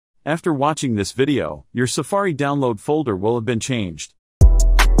After watching this video, your Safari download folder will have been changed.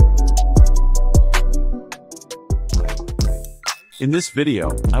 In this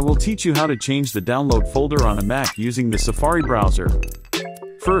video, I will teach you how to change the download folder on a Mac using the Safari browser.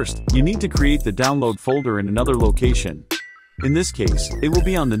 First, you need to create the download folder in another location. In this case, it will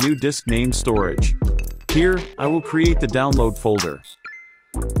be on the new disk named Storage. Here, I will create the download folder.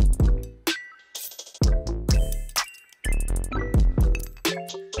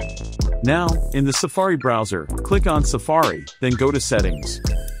 Now, in the Safari browser, click on Safari, then go to Settings.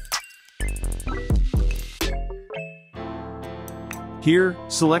 Here,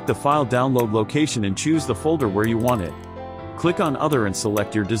 select the file download location and choose the folder where you want it. Click on Other and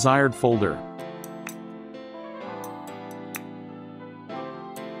select your desired folder.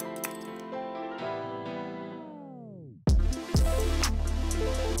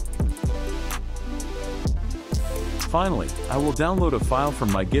 Finally, I will download a file from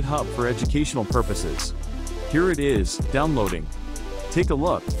my GitHub for educational purposes. Here it is, downloading. Take a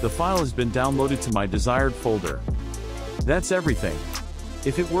look, the file has been downloaded to my desired folder. That's everything.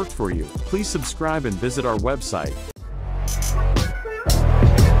 If it worked for you, please subscribe and visit our website.